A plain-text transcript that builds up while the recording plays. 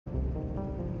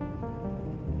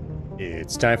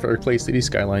It's time for Clay City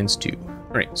Skylines 2.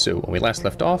 Alright, so when we last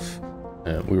left off,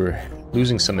 we were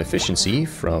losing some efficiency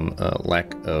from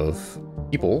lack of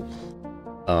people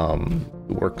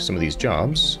who work some of these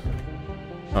jobs.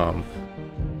 And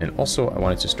also I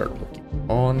wanted to start working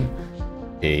on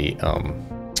a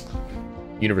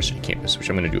university campus, which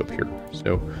I'm going to do up here.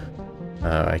 So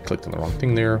I clicked on the wrong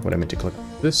thing there. What I meant to click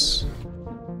on this.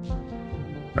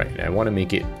 Right, and I want to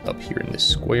make it up here in this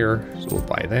square, so we'll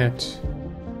buy that.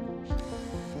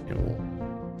 And we'll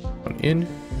come in.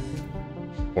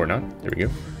 Or not. There we go.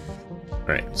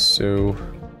 Alright, so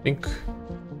I think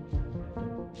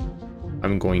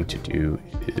I'm going to do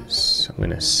is I'm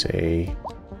going to say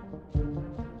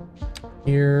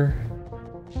here.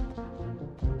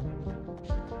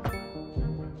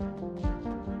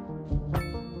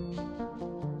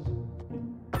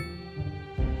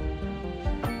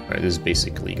 Alright, this is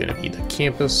basically going to be the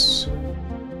campus.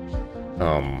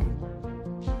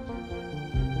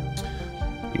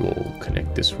 We will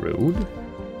connect this road.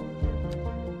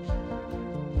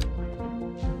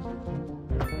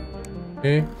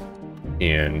 Okay,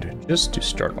 and just to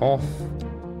start off,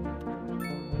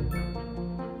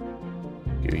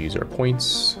 we'll use our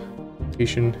points,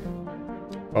 location,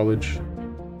 college.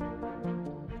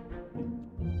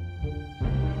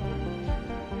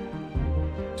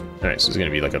 Alright, so it's going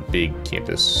to be like a big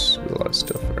campus with a lot of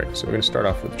stuff. Alright, so we're going to start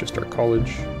off with just our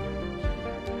college.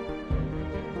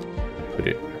 Put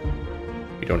it.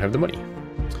 We don't have the money.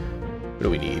 What do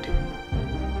we need?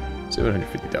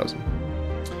 750,000.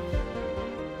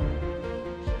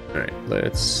 Alright,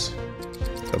 let's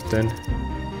up then.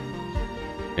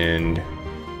 And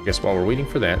I guess while we're waiting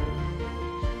for that,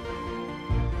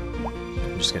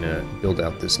 I'm just gonna build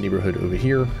out this neighborhood over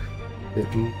here.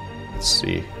 Let's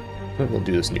see. We'll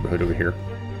do this neighborhood over here.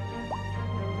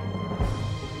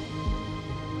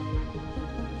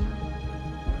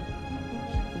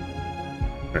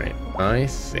 Alright, I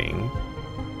think...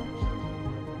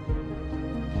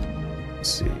 Let's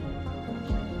see.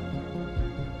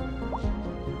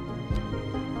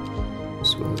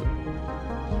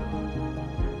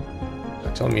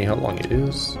 Not telling me how long it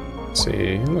is. Let's see,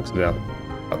 it looks about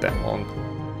that long.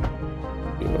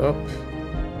 Go up.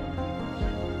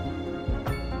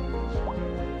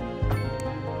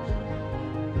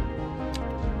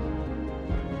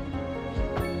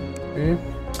 Okay.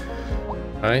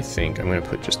 I think I'm going to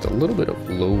put just a little bit of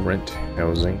low rent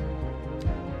housing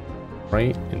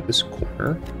right in this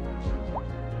corner.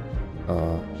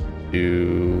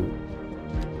 Do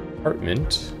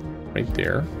apartment right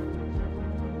there.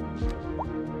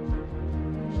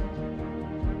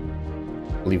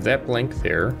 Leave that blank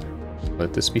there.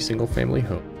 Let this be single family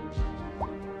home.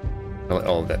 I'll let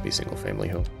all of that be single family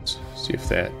homes. See if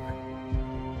that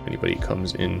anybody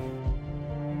comes in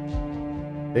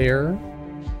there.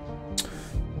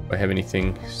 Do I have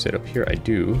anything set up here? I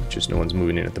do, just no one's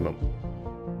moving in at the moment.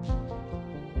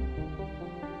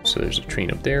 So there's a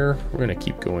train up there. We're gonna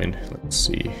keep going. Let's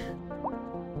see.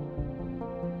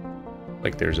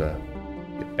 Like there's a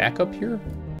backup here?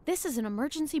 This is an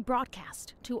emergency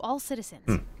broadcast to all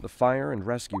citizens. The Fire and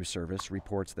Rescue Service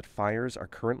reports that fires are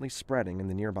currently spreading in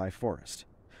the nearby forest.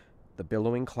 The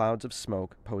billowing clouds of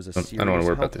smoke pose a serious I don't want to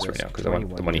worry about this health right now risk because to I want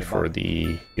anyone the money nearby. for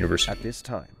the university. At this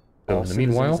time, So all in the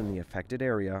citizens meanwhile, in the affected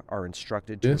area are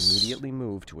instructed to immediately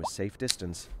move to a safe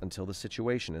distance until the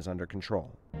situation is under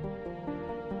control.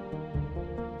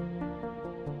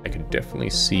 I can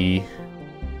definitely see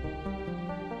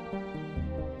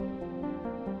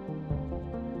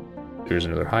there's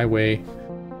another highway.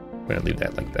 I'm gonna leave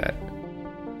that like that.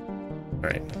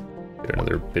 Alright, get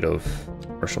another bit of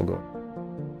commercial going.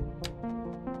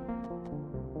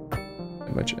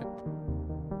 How much?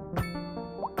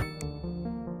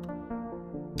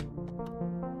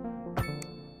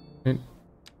 And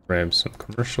grab some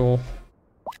commercial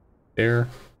there.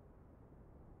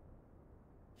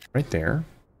 Right there.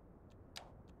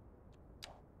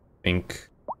 I think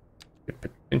we could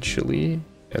potentially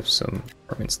have some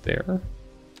apartments there.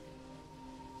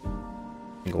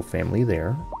 Single family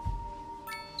there.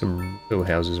 Some row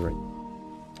houses right.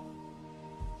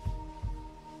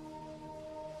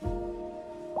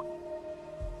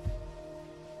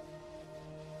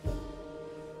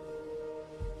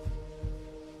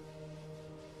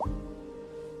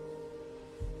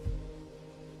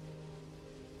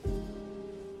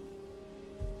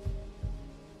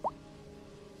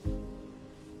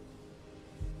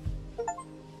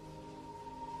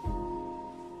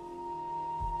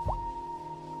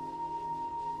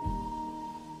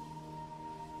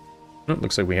 Oh,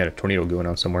 looks like we had a tornado going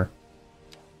on somewhere.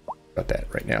 About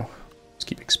that right now. Let's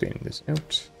keep expanding this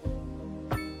out.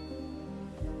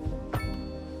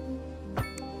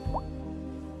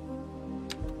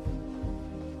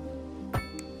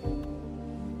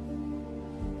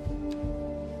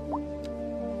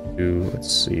 do,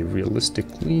 let's see,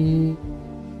 realistically,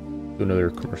 do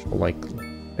another commercial like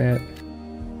that.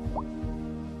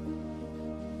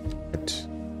 But,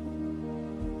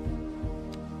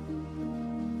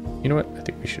 you know what? I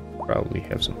think we should probably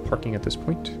have some parking at this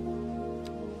point.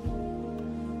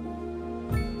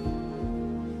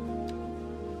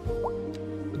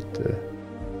 Put the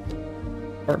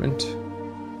apartment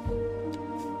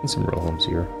and some row homes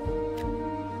here.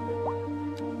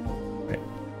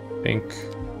 I think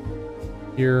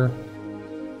here,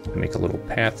 make a little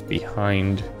path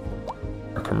behind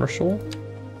our commercial.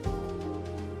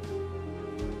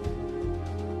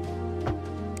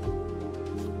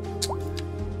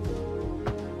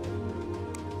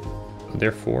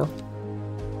 Therefore,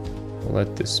 we'll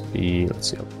let this be, let's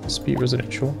see, let this be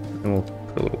residential, and we'll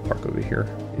put a little park over here,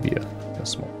 maybe a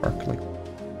small park like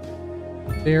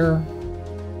there.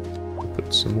 We'll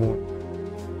put some more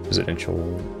residential.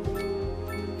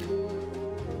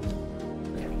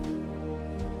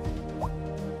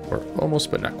 We're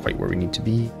almost, but not quite where we need to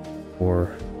be,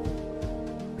 or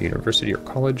university or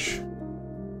college.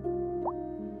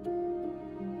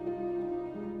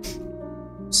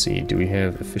 Let's see, do we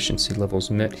have efficiency levels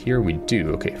met here? We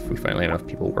do. Okay, if we finally have enough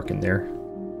people working there.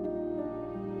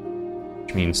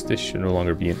 Which means this should no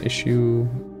longer be an issue.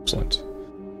 Excellent.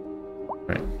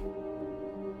 Alright.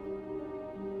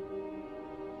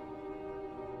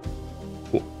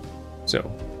 Cool.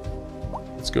 So,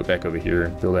 let's go back over here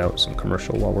and build out some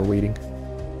commercial while we're waiting.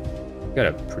 We've got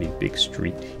a pretty big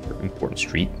street here, important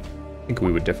street. I think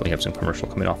we would definitely have some commercial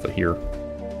coming off of here.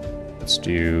 Let's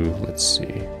do, let's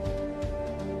see.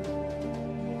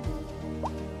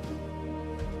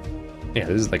 Yeah,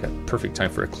 this is like a perfect time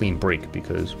for a clean break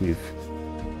because we're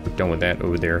done with that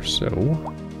over there, so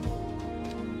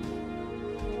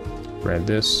grab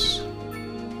this.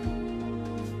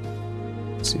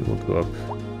 Let's see, we'll go up.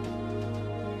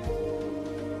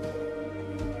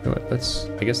 You know what,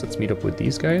 I guess let's meet up with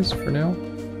these guys for now.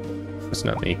 Let's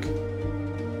not make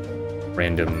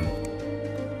random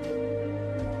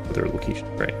other locations,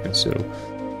 right? And so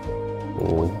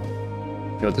we'll,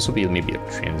 you know, this will be maybe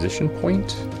a transition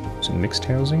point. Some mixed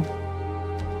housing.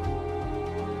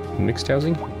 Mixed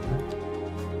housing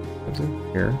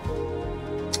here.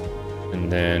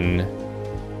 And then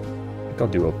I think I'll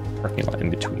do a parking lot in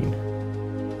between.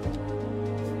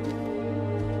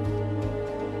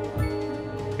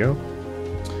 There we go.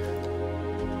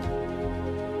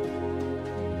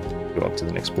 Go up to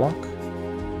the next block.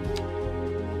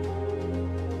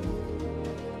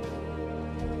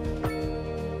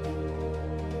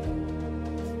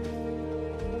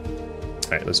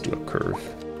 Alright, let's do a curve.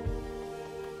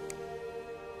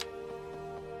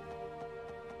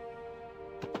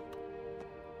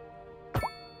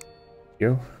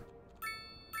 Go.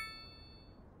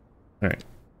 Alright.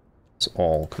 It's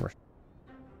all commercial.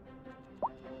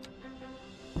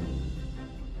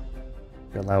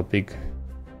 We allow big.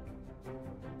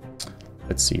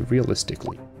 Let's see,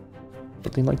 realistically.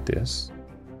 Something like this.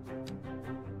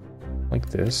 Like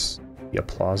this. Be a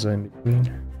plaza in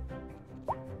between.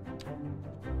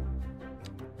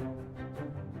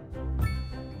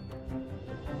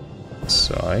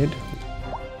 Side.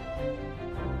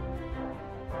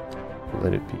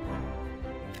 Let it be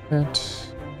that.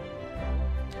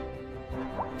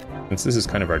 Since this is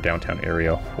kind of our downtown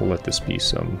area, we'll let this be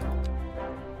some.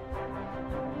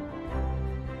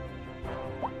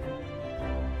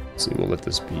 Let's see, we'll let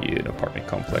this be an apartment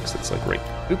complex that's like right.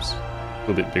 Oops, a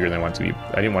little bit bigger than I want it to be.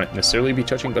 I didn't want it necessarily to be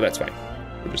touching, but that's fine.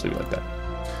 We'll just leave it like that.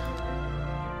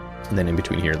 And then in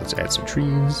between here, let's add some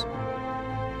trees.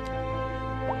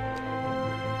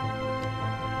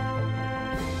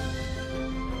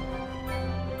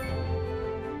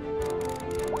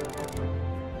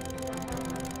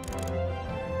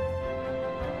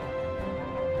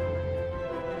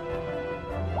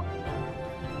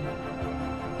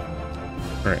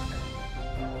 Alright.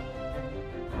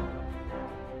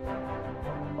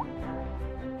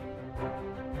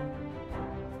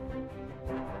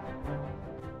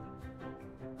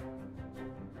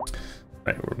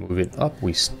 Alright, we're moving up.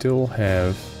 We still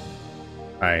have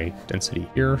high density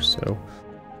here, so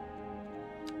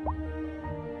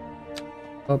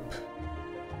up.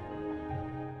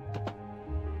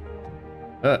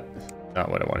 Not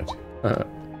what I wanted.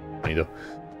 Funny though.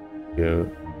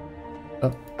 Go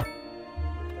up.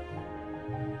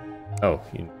 Oh,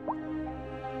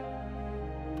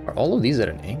 are all of these at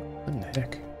an angle? What in the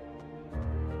heck?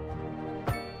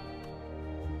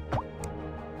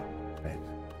 Right.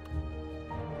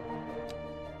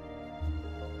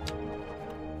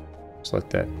 Just let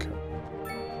that go.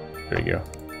 There you go.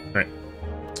 All right.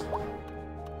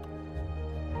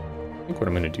 think what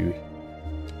I'm going to do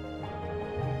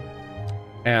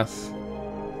path,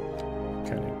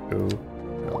 kind of go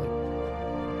like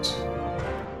this.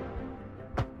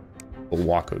 We'll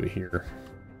walk over here.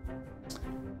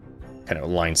 Kind of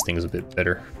aligns things a bit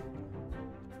better.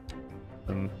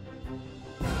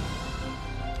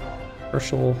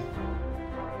 Commercial.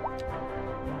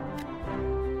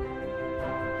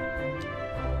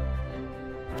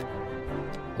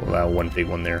 We'll allow one big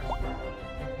one there.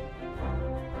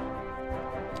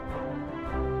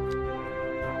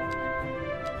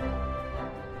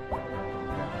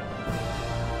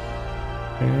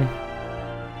 Okay.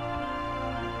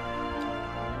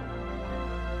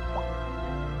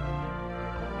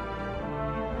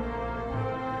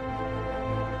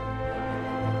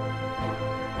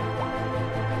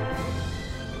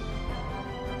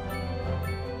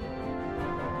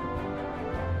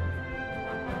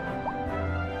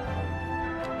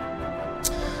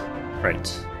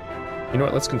 Right. You know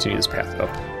what? Let's continue this path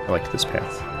up. I like this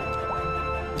path.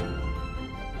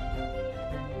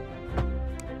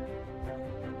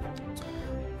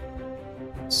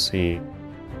 Let's see.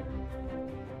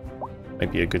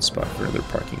 Might be a good spot for other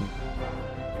parking.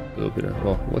 A little bit of,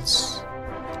 well, what's...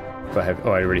 If I have,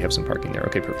 oh, I already have some parking there.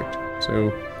 Okay, perfect.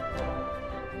 So,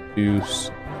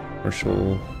 use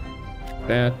commercial,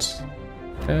 that.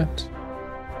 Okay,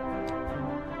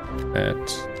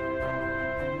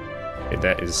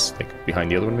 that is like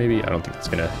behind the other one, maybe? I don't think it's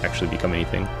gonna actually become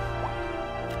anything.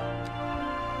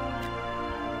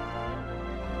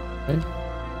 Okay.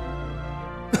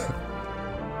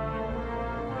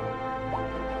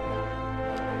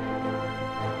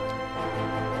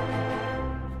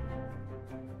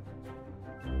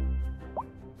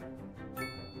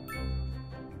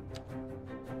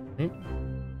 Okay.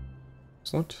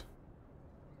 Excellent.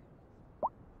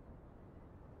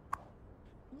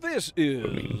 This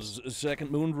is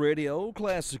Second Moon Radio,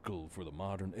 classical for the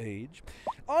modern age.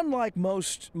 Unlike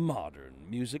most modern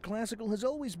music, classical has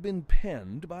always been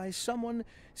penned by someone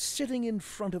sitting in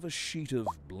front of a sheet of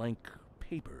blank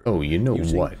paper. Oh, you know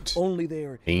what? Only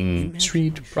their Main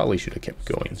Street probably should have kept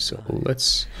going, so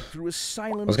let's... I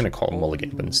was going to call him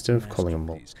Mulligan, but instead of calling him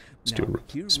Mulligan, let's do a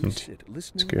replacement.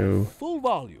 Let's go... Full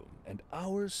volume, and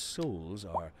our souls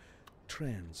are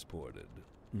transported.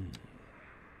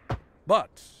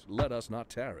 But let us not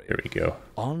tarry. There we go.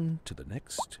 On to the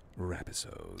next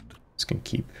episode. This can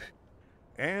keep.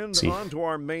 And on to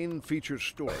our main featured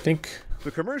story. I think the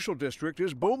commercial district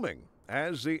is booming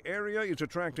as the area is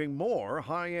attracting more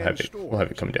high-end stores. We'll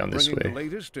have it come down this way. Bringing the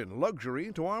latest in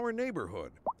luxury to our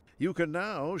neighborhood. You can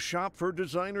now shop for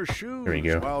designer shoes there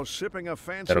you go. While sipping a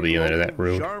fancy That'll be the end of that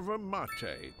road. Jarva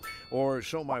mate, or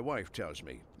so my wife tells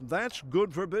me. That's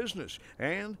good for business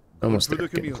and almost good there.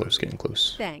 for the Getting close. Getting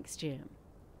close. Thanks, Jim.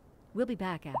 We'll be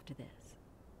back after this.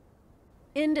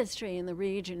 Industry in the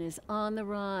region is on the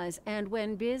rise, and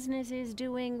when business is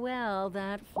doing well,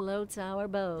 that floats our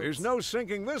boat. There's no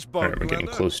sinking this boat. All right, we're getting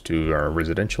close to our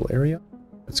residential area.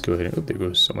 Let's go ahead and... Oh, there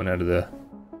goes someone out of the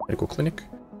medical clinic.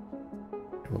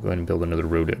 We'll go ahead and build another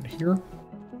road out here.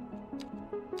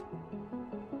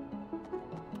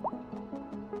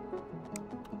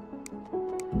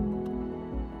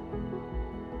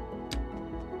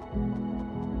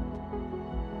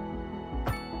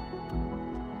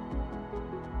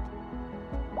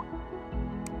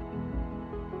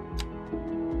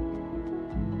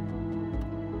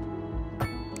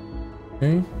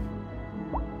 Okay.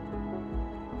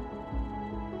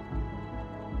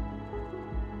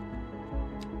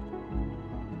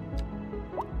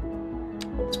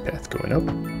 This path going up.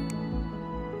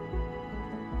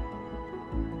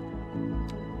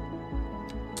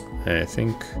 I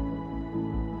think,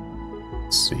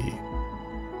 let's see.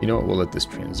 You know what, we'll let this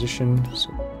transition.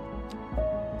 So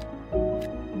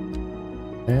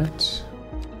that.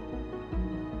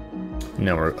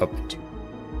 Now we're up into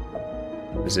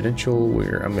residential,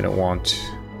 where I'm gonna want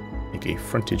like a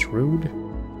frontage road.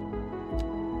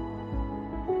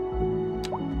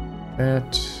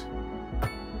 That.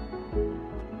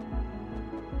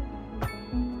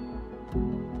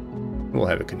 We'll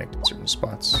have it connect in certain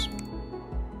spots.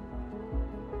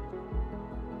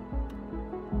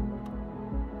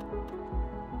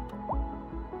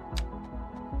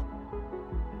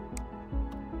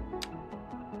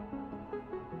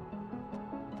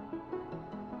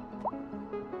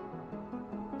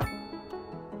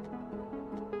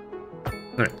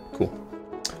 Alright, cool.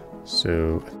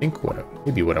 So I think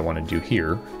maybe what I want to do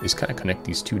here is kind of connect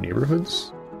these two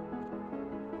neighborhoods.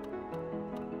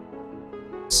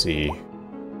 Let's see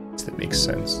if that makes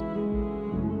sense.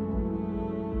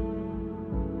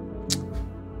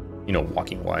 You you know,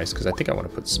 walking wise, because I think I want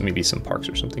to put maybe some parks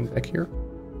or something back here.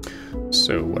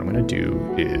 So what I'm going to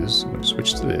do is I'm going to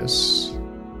switch to this.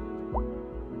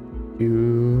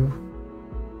 Do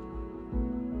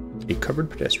a covered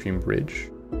pedestrian bridge.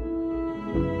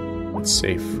 Let's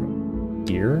say from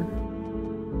here.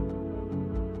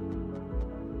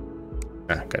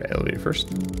 Gotta elevate it first.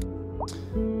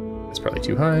 That's probably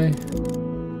too high.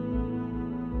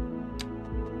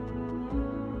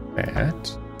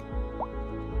 That.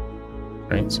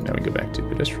 Right, so now we go back to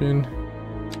pedestrian.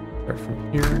 Start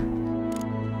from here.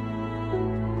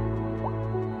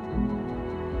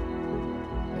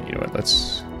 You know what,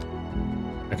 let's...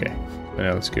 Okay,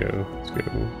 now let's go.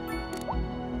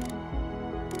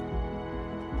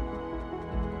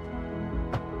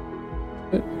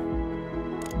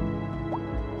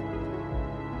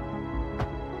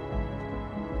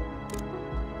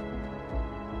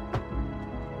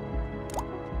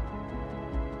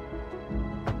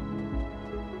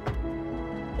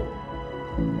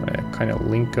 Kind of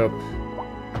link up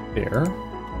there.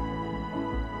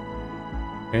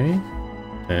 Okay,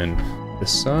 and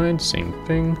this side, same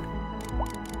thing.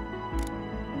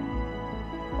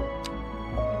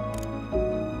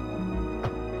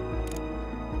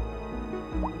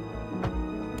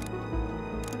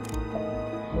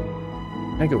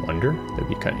 Can I go under? That'd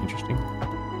be kind of interesting.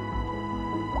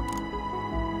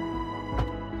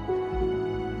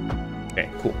 Okay,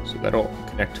 cool. So that'll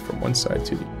connect from one side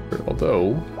to the other,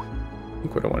 although I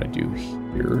think what I want to do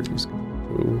here is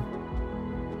go,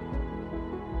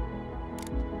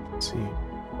 let's see,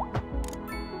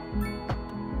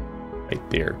 right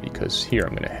there, because here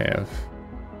I'm going to have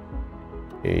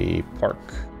a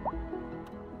park.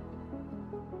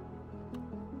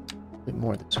 A bit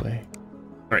more this way.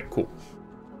 All right, cool.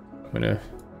 I'm going to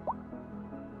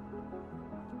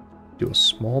do a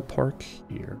small park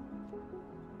here.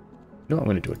 No, I'm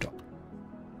going to do a dog.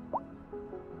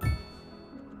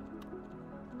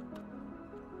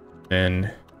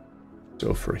 Then,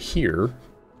 so for here,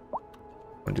 what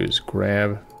I'm going to do is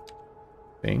grab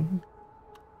thing.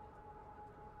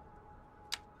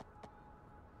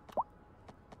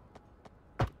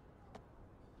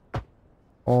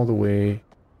 All the way.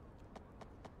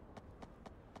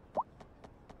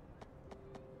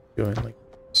 Going like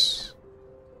this.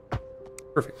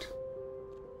 Perfect.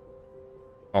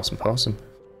 Awesome possum.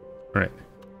 Alright.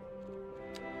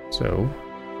 So,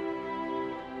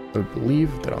 I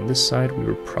believe that on this side we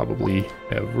would probably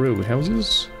have row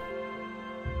houses.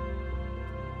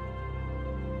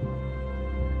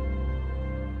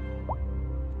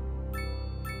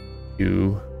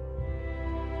 Do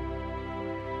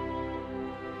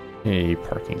a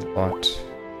parking lot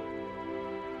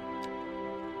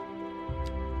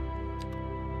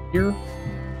here.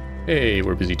 Hey,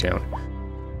 we're a busy town.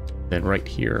 Then right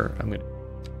here, I'm gonna,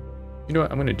 you know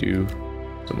what, I'm gonna do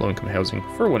some low-income housing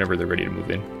for whenever they're ready to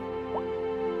move in.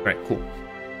 Alright, cool.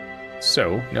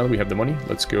 So, now that we have the money,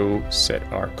 let's go set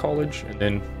our college, and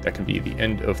then that can be the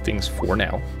end of things for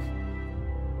now.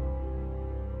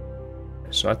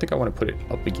 So I think I want to put it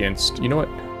up against, you know what,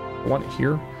 I want it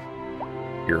here.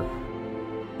 Here.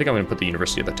 I think I'm going to put the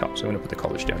university at the top, so I'm going to put the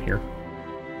college down here.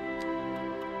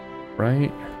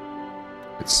 Right.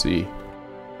 Let's see.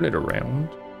 Put it around.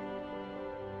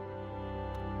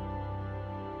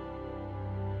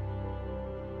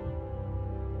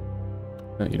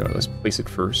 You know, let's place it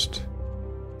first.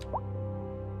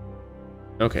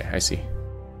 Okay, I see.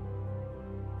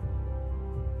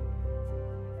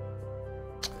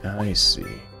 I see.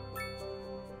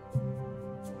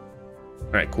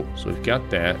 Alright, cool. So we've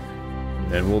got that.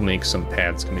 And then we'll make some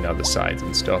paths coming out of the sides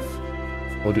and stuff.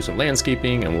 We'll do some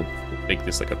landscaping and we'll make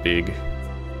this like a big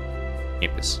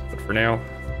campus. But for now,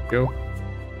 go.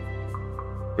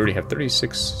 We already have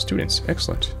 36 students.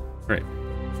 Excellent. Alright.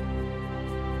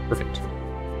 Perfect.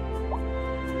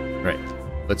 Alright.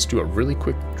 Let's do a really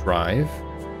quick drive.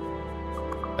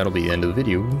 That'll be the end of the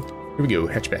video. Here we go.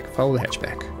 Hatchback. Follow the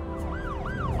hatchback.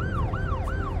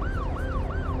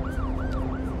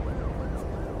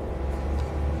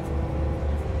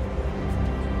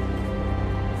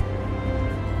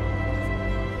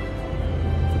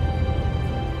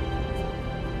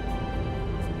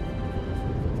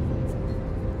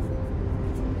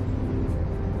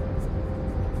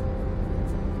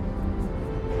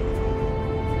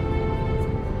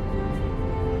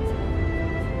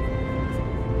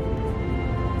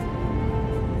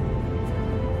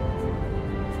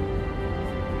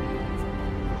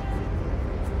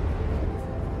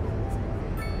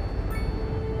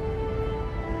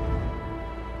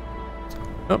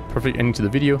 Oh, perfect ending to the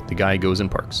video. The guy goes and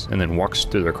parks, and then walks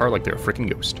to their car like they're a freaking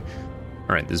ghost.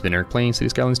 Alright, this has been Eric playing City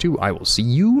Skylines 2. I will see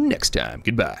you next time.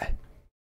 Goodbye.